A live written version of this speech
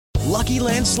Lucky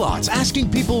Land Slots,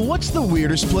 asking people, what's the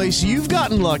weirdest place you've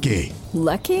gotten lucky?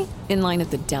 Lucky? In line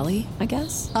at the deli, I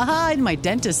guess? Aha, in my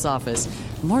dentist's office.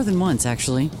 More than once,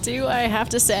 actually. Do I have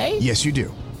to say? Yes, you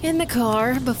do. In the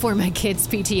car before my kids'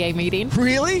 PTA meeting.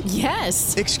 Really?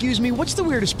 Yes. Excuse me, what's the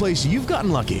weirdest place you've gotten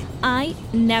lucky? I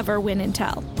never win and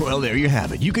tell. Well, there you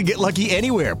have it. You can get lucky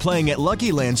anywhere, playing at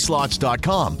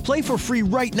LuckyLandSlots.com. Play for free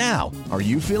right now. Are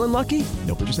you feeling lucky?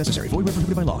 No purchase necessary. Void where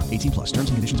prohibited by law. 18 plus. Terms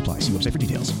and conditions apply. See website for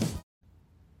details.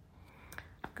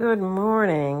 Good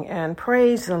morning and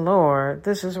praise the Lord.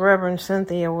 This is Reverend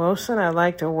Cynthia Wilson. I'd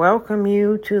like to welcome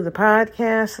you to the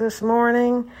podcast this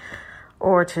morning.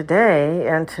 Or today,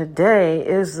 and today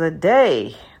is the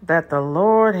day that the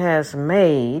Lord has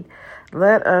made.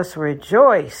 Let us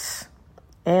rejoice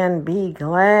and be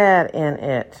glad in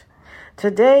it.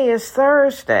 Today is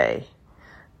Thursday,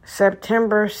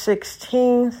 September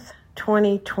 16th,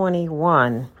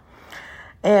 2021,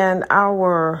 and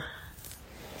our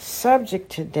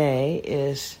subject today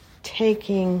is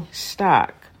taking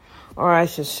stock, or I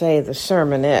should say the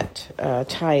sermonette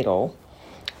title.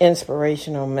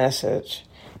 Inspirational message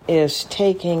is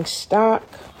taking stock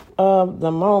of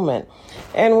the moment.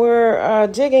 And we're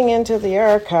digging into the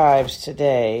archives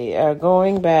today,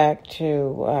 going back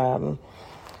to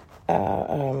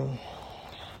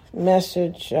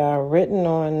message written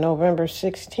on November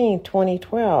 16,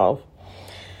 2012.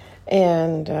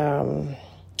 And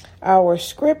our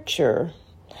scripture,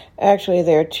 actually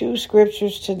there are two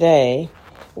scriptures today.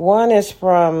 One is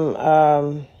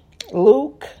from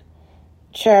Luke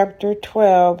chapter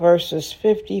 12, verses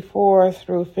 54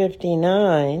 through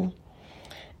 59.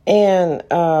 And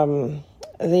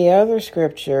the other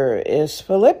scripture is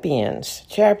Philippians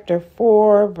chapter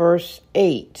 4, verse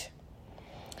 8.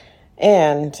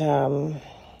 And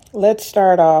let's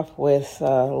start off with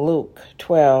Luke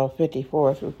 12,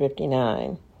 54 through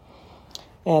 59.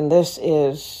 And this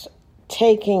is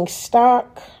taking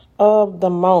stock of the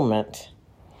moment.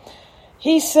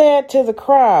 He said to the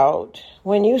crowd,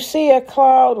 "When you see a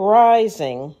cloud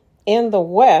rising in the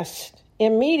west,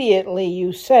 immediately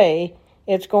you say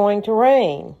it's going to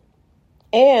rain."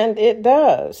 And it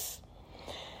does.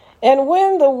 And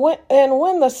when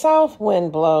the south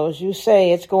wind blows, you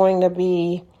say it's going to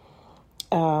be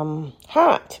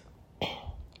hot.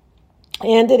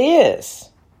 And it is.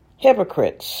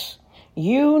 Hypocrites,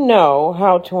 you know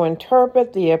how to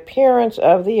interpret the appearance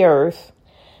of the earth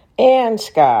and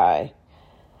sky.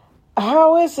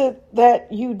 How is it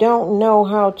that you don't know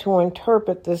how to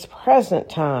interpret this present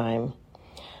time?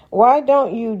 Why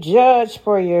don't you judge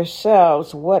for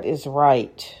yourselves what is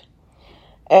right?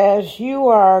 As you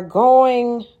are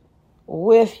going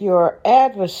with your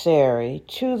adversary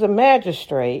to the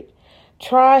magistrate,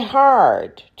 try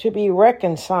hard to be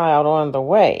reconciled on the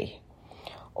way,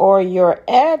 or your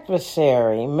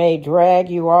adversary may drag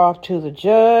you off to the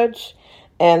judge,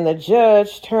 and the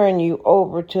judge turn you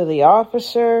over to the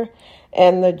officer,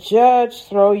 and the judge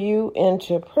throw you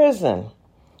into prison.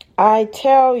 I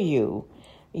tell you,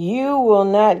 you will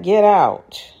not get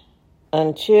out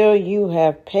until you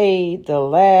have paid the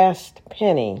last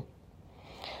penny.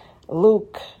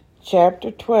 Luke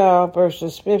chapter 12,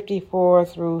 verses 54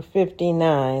 through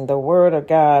 59, the word of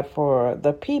God for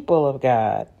the people of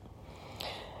God.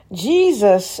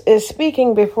 Jesus is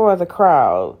speaking before the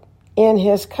crowd. In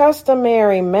his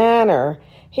customary manner,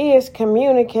 he is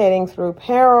communicating through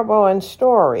parable and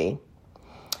story.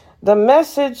 The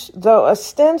message, though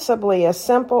ostensibly a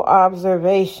simple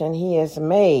observation he has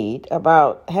made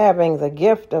about having the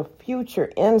gift of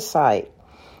future insight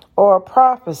or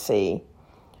prophecy,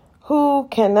 who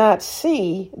cannot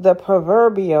see the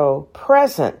proverbial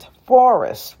present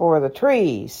forest for the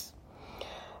trees?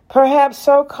 Perhaps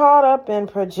so caught up in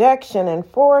projection and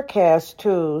forecast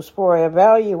tools for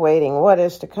evaluating what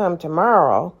is to come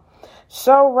tomorrow,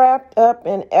 so wrapped up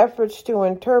in efforts to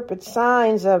interpret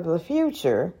signs of the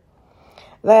future,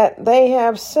 that they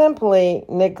have simply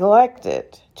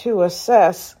neglected to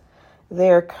assess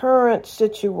their current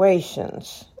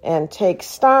situations and take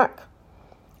stock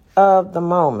of the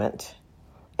moment.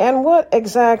 And what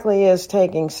exactly is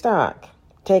taking stock?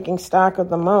 Taking stock of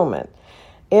the moment.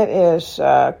 It is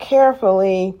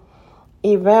carefully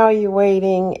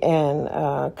evaluating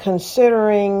and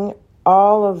considering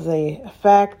all of the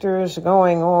factors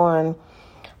going on,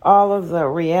 all of the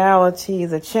reality,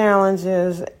 the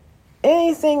challenges,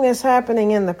 anything that's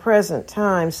happening in the present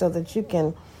time, so that you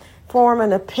can form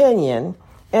an opinion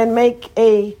and make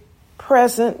a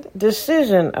present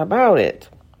decision about it.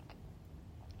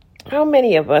 How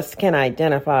many of us can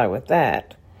identify with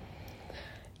that?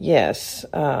 Yes,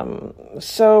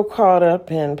 so caught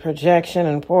up in projection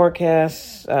and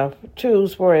forecasts,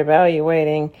 tools for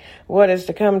evaluating what is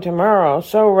to come tomorrow,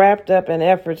 so wrapped up in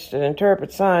efforts to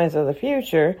interpret signs of the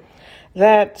future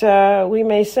that we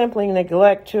may simply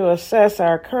neglect to assess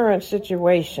our current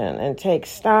situation and take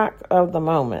stock of the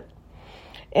moment.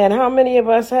 And how many of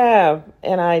us have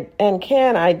and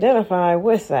can identify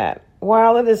with that?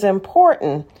 While it is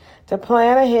important to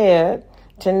plan ahead,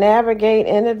 to navigate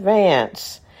in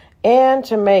advance, and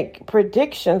to make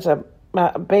predictions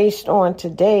based on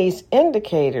today's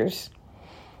indicators,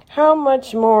 how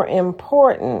much more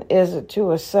important is it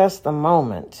to assess the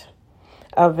moment,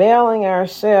 availing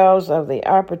ourselves of the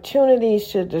opportunities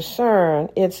to discern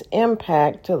its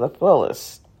impact to the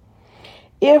fullest?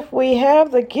 If we have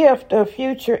the gift of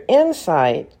future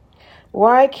insight,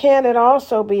 why can't it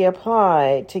also be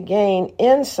applied to gain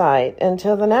insight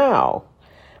into the now,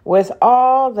 with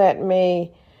all that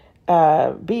may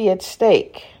be at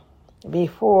stake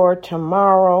before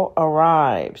tomorrow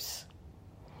arrives?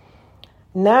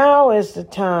 Now is the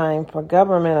time for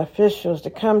government officials to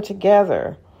come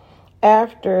together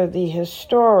after the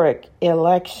historic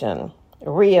election,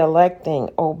 re-electing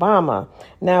Obama.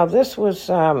 Now, this was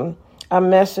a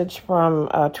message from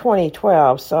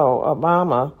 2012, so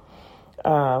Obama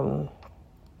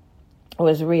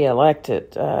was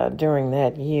re-elected during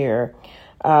that year.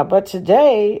 But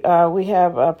today we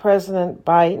have President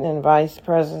Biden and Vice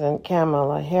President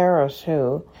Kamala Harris,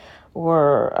 who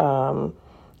were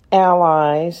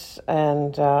allies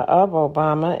of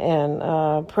Obama,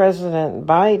 and President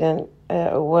Biden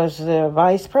was the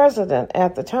vice president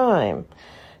at the time.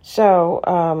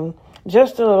 So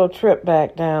just a little trip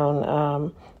back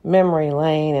down memory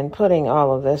lane and putting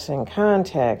all of this in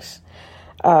context.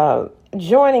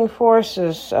 Joining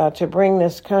forces to bring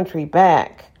this country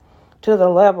back to the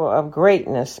level of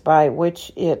greatness by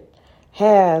which it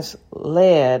has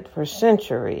led for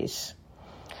centuries.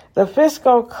 The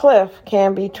fiscal cliff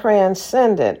can be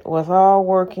transcended with all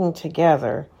working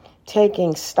together,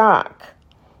 taking stock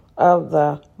of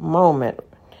the moment,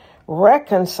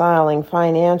 reconciling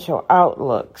financial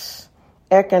outlooks,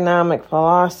 economic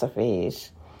philosophies,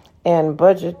 and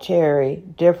budgetary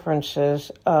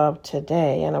differences of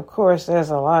today. And of course,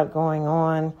 there's a lot going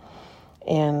on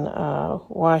in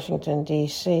Washington,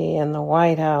 D.C., in the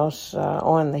White House,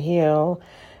 on the Hill,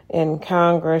 in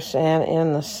Congress, and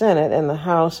in the Senate, in the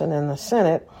House and in the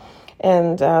Senate.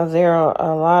 And there are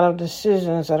a lot of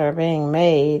decisions that are being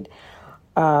made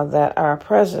that our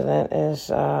president is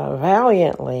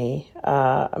valiantly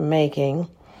making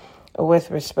with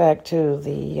respect to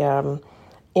the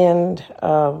end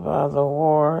of the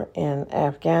war in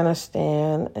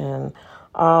Afghanistan and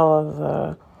all of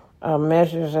the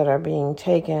measures that are being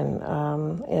taken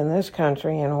in this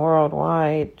country and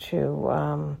worldwide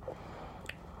to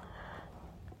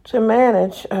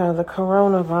manage the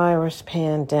coronavirus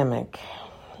pandemic.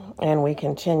 And we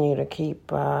continue to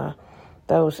keep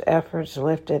those efforts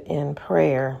lifted in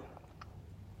prayer.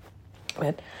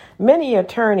 But many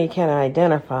attorney can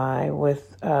identify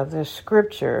with this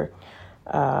scripture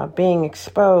being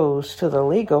exposed to the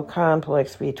legal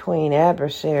conflicts between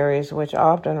adversaries, which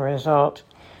often result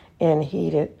in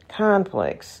heated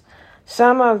conflicts.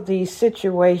 Some of these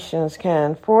situations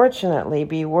can fortunately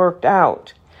be worked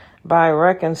out by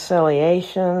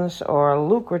reconciliations or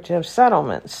lucrative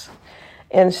settlements.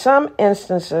 In some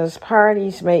instances,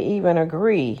 parties may even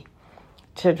agree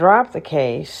to drop the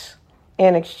case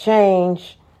in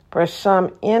exchange for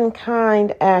some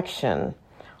in-kind action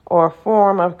or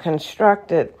form of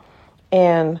constructed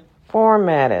and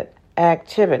formatted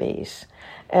activities.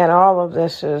 And all of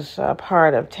this is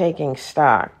part of taking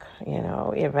stock,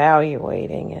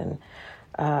 evaluating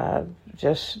and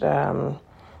just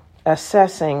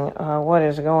assessing what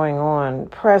is going on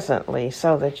presently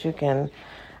so that you can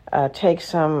take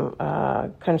some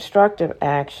constructive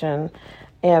action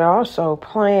and also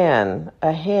plan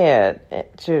ahead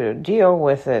to deal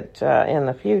with it in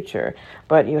the future.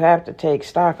 But you have to take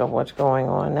stock of what's going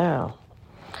on now.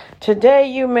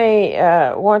 Today you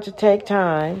may want to take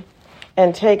time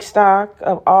and take stock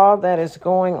of all that is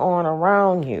going on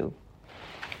around you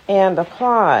and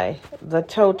apply the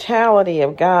totality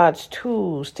of God's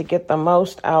tools to get the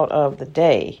most out of the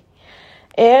day.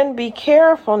 And be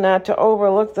careful not to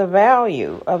overlook the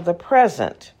value of the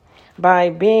present by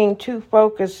being too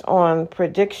focused on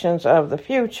predictions of the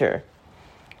future.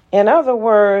 In other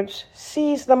words,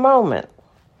 seize the moment.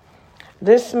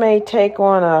 This may take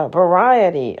on a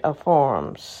variety of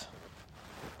forms.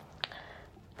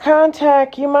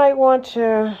 You might want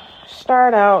to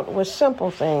start out with simple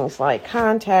things like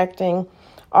contacting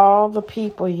all the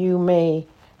people you may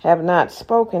have not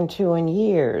spoken to in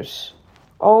years,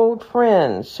 old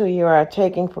friends who you are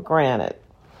taking for granted,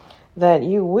 that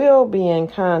you will be in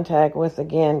contact with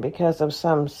again because of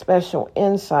some special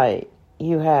insight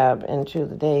you have into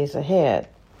the days ahead.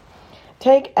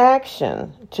 Take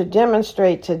action to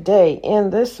demonstrate today in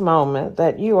this moment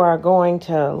that you are going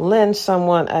to lend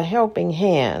someone a helping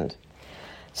hand.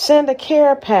 Send a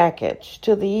care package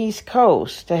to the East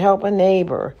Coast to help a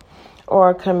neighbor or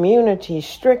a community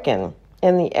stricken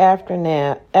in the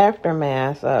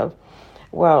aftermath of,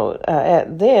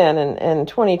 then in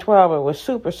 2012 it was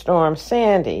Superstorm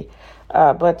Sandy,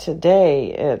 but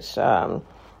today it's a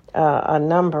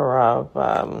number of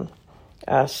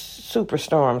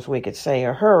superstorms, we could say,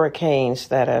 or hurricanes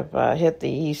that have hit the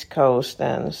East Coast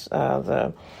and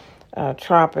the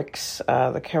tropics,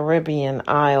 the Caribbean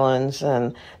islands,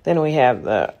 and then we have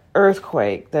the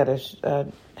earthquake that has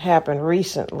happened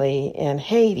recently in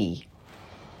Haiti.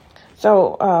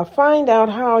 So find out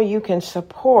how you can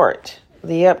support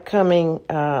the upcoming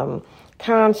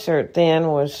concert. Then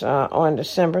was on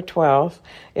December 12th.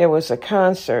 It was a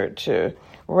concert to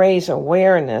raise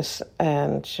awareness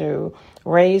and to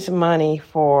raise money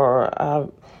for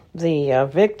the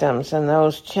victims and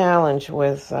those challenged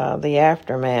with the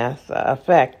aftermath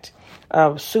effect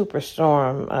of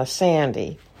Superstorm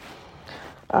Sandy.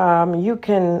 You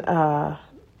can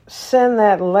send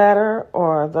that letter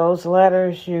or those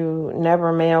letters you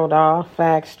never mailed off,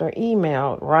 faxed, or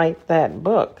emailed. Write that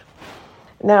book.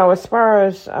 Now, as far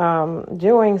as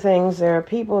doing things, there are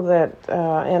people that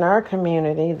in our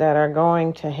community that are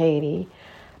going to Haiti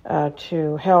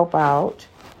to help out.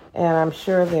 And I'm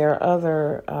sure there are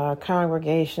other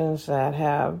congregations that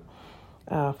have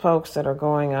folks that are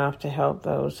going off to help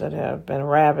those that have been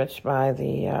ravaged by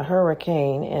the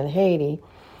hurricane in Haiti,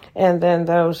 and then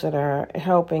those that are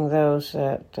helping those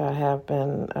that have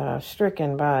been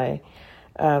stricken by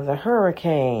the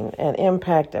hurricane and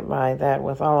impacted by that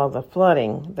with all of the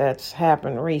flooding that's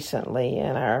happened recently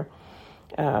in our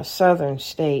southern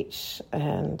states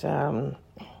and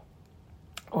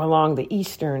along the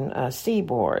eastern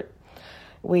seaboard.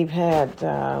 We've had,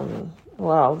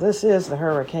 this is the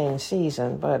hurricane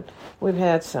season, but we've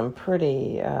had some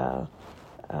pretty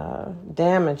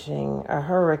damaging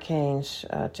hurricanes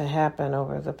to happen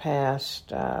over the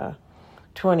past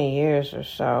 20 years or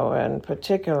so, and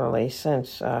particularly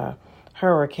since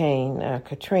Hurricane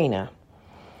Katrina.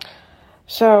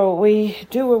 So we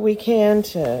do what we can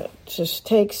to just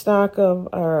take stock of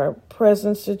our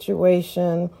present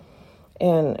situation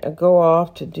and go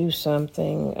off to do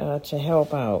something to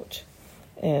help out.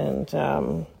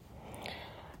 And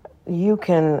you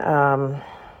can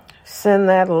send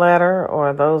that letter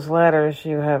or those letters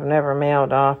you have never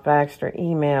mailed off, faxed, or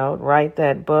emailed. Write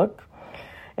that book.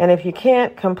 And if you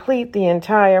can't complete the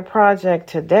entire project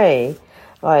today,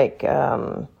 like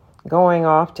going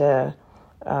off to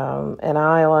an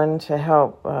island to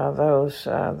help those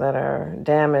that are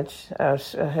damaged,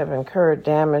 have incurred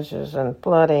damages and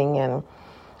flooding, and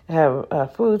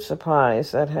have food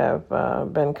supplies that have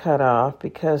been cut off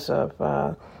because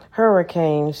of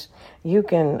hurricanes, you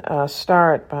can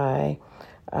start by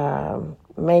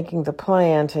making the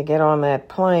plan to get on that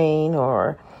plane,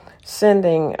 or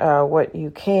sending what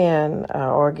you can,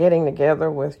 or getting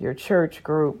together with your church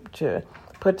group to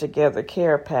put together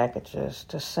care packages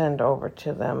to send over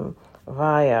to them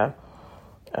via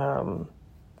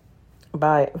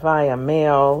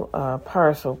mail,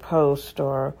 parcel post,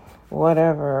 or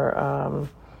whatever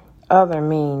other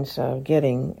means of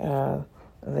getting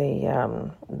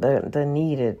the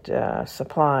needed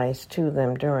supplies to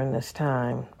them during this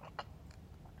time.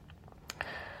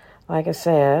 Like I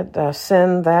said,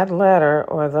 send that letter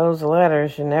or those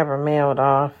letters you never mailed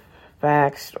off,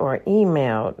 faxed, or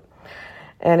emailed.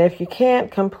 And if you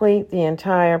can't complete the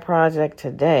entire project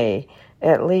today,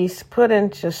 at least put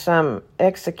into some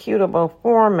executable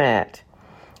format.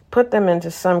 Put them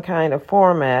into some kind of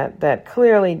format that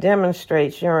clearly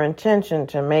demonstrates your intention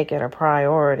to make it a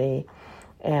priority,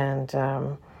 and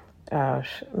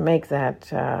make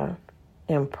that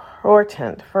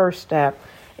important first step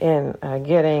in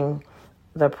getting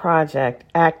the project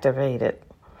activated.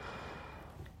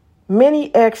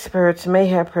 Many experts may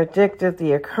have predicted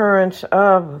the occurrence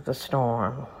of the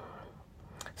storm.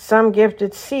 Some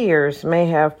gifted seers may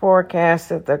have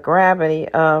forecasted the gravity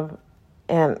of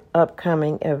an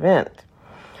upcoming event.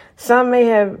 Some may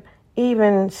have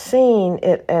even seen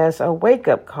it as a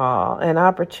wake-up call, an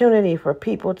opportunity for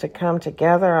people to come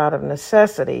together out of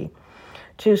necessity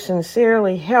to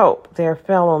sincerely help their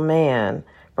fellow man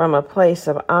from a place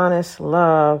of honest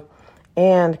love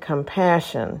and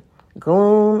compassion.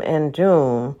 Gloom and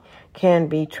doom can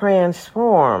be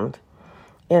transformed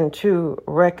into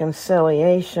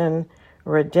reconciliation,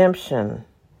 redemption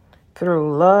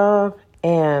through love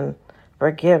and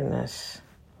forgiveness.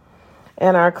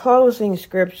 And our closing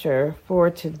scripture for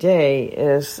today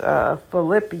is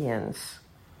Philippians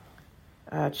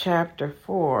chapter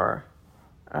 4,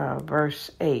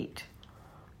 verse 8.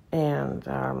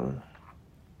 And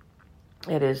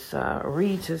it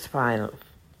reads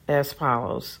as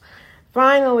follows.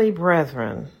 Finally,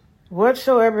 brethren,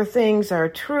 whatsoever things are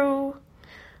true,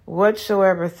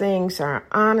 whatsoever things are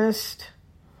honest,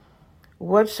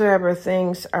 whatsoever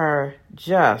things are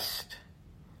just,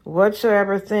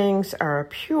 whatsoever things are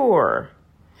pure,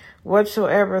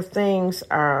 whatsoever things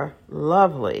are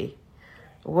lovely,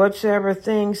 whatsoever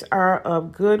things are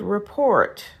of good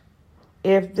report,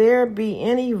 if there be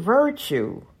any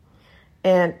virtue,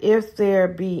 and if there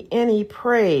be any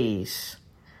praise,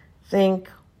 think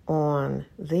on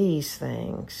these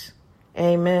things.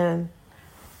 Amen.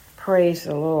 Praise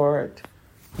the Lord.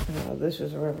 This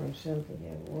is Reverend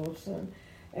Cynthia Wilson.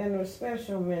 And a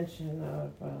special mention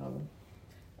of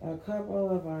a couple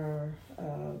of our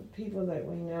people that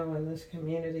we know in this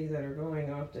community that are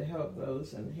going off to help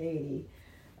those in Haiti.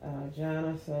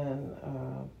 Jonathan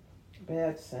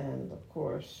Betts and, of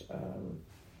course,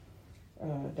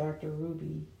 Dr.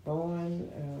 Ruby Bowen.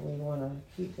 We want to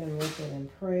keep them lifted in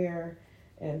prayer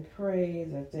and pray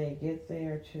that they get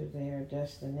there to their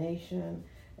destination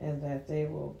and that they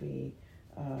will be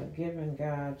given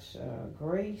God's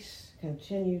grace,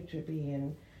 continue to be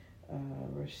in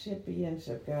recipients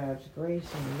of God's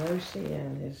grace and mercy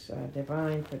and His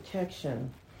divine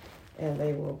protection, and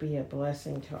they will be a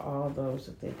blessing to all those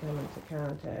that they come into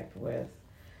contact with.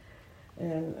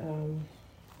 And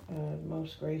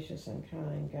most gracious and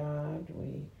kind God,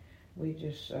 we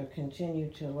just continue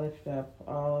to lift up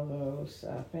all of those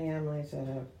families that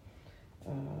have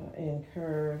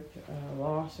incurred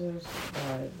losses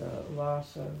by the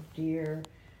loss of dear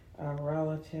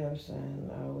relatives,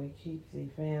 and we keep the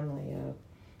family of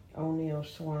O'Neill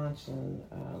Swanson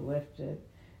lifted.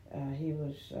 He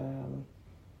was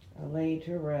laid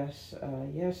to rest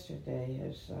yesterday.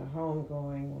 His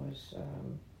homegoing was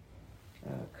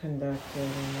conducted,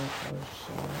 and it was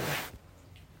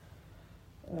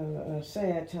a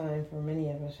sad time for many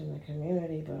of us in the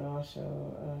community, but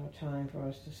also a time for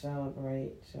us to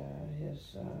celebrate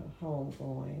his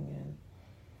homegoing.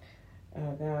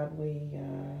 And God, we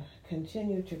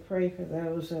continue to pray for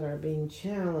those that are being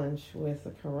challenged with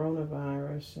the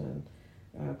coronavirus and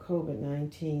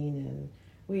COVID-19, and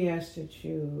we ask that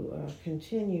you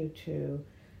continue to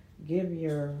give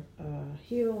your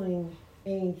healing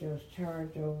angels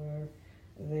charge over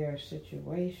their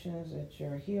situations, that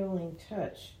your healing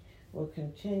touch will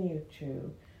continue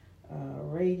to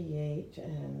radiate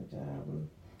and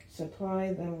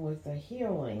supply them with the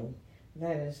healing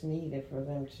that is needed for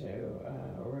them to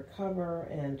recover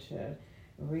and to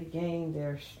regain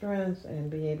their strength and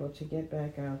be able to get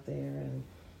back out there and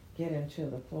get into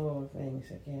the flow of things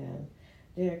again.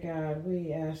 Dear God,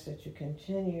 we ask that you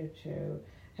continue to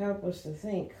help us to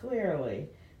think clearly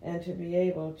and to be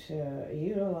able to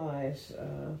utilize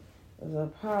the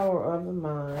power of the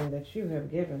mind that you have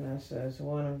given us as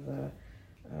one of the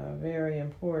very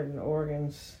important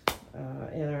organs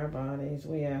in our bodies.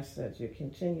 We ask that you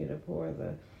continue to pour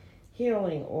the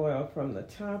healing oil from the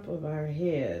top of our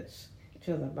heads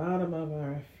to the bottom of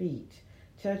our feet.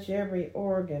 Touch every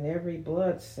organ, every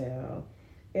blood cell,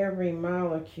 every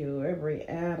molecule, every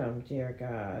atom, dear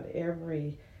God,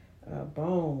 every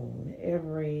bone,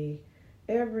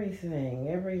 everything,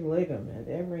 every ligament,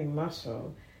 every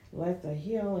muscle. Let the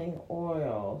healing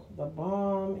oil, the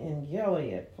balm in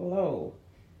Gilead, flow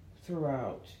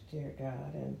throughout, dear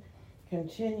God, and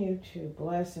continue to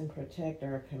bless and protect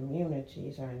our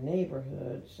communities, our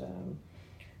neighborhoods,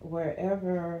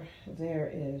 wherever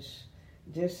there is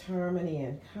disharmony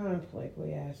and conflict.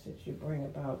 We ask that you bring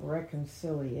about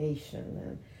reconciliation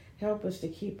and help us to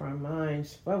keep our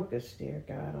minds focused, dear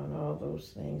God, on all those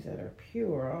things that are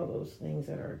pure, all those things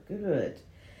that are good,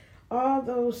 all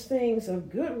those things of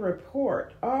good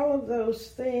report, all of those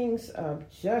things of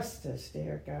justice,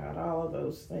 dear God, all of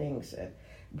those things that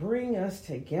bring us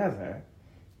together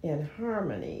in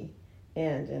harmony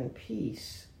and in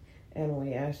peace. And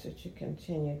we ask that you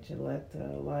continue to let the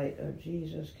light of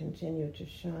Jesus continue to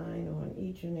shine on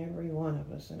each and every one of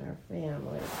us and our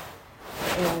families.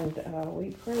 And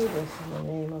we pray this in the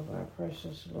name of our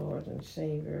precious Lord and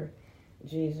Savior,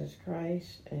 Jesus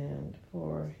Christ, and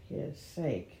for his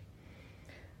sake.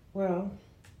 Well,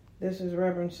 this is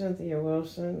Reverend Cynthia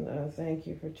Wilson. Thank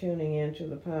you for tuning in to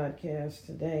the podcast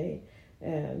today.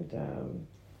 And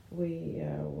we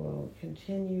will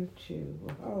continue to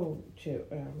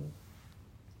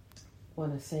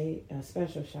want to say a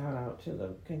special shout out to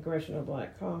the Congressional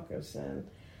Black Caucus and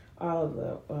all of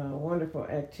the wonderful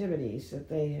activities that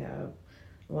they have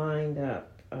lined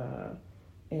up.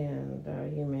 And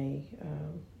you may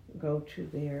go to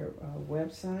their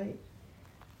website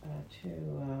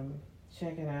to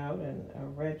check it out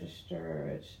and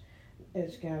register.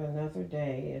 It's got another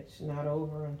day. It's not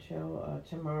over until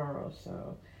tomorrow.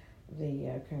 So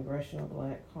the Congressional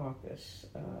Black Caucus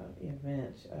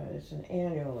event is an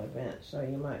annual event. So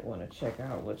you might want to check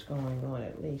out what's going on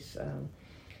at least.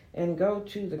 And go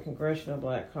to the Congressional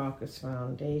Black Caucus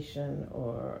Foundation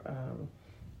or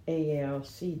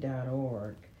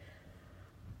ALC.org.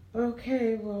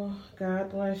 Okay, well,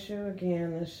 God bless you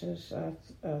again. This is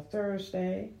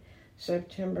Thursday,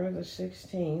 September the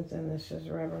 16th, and this is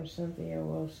Reverend Cynthia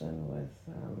Wilson with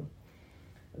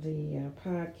the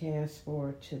podcast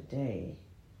for today.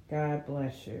 God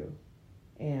bless you,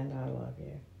 and I love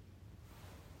you.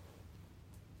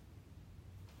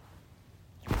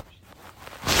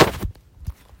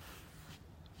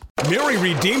 Mary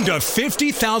redeemed a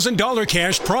 $50,000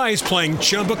 cash prize playing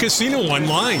Chumba Casino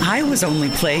online. I was only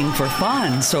playing for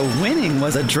fun, so winning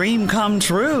was a dream come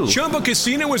true. Chumba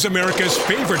Casino is America's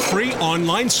favorite free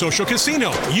online social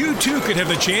casino. You, too, could have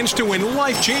the chance to win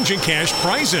life-changing cash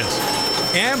prizes.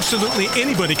 Absolutely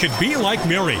anybody could be like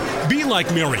Mary. Be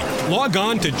like Mary. Log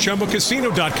on to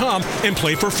ChumbaCasino.com and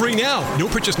play for free now. No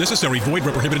purchase necessary. Void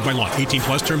where prohibited by law. 18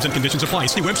 plus terms and conditions apply.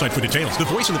 See website for details. The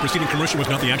voice in the preceding commercial was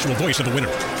not the actual voice of the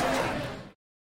winner.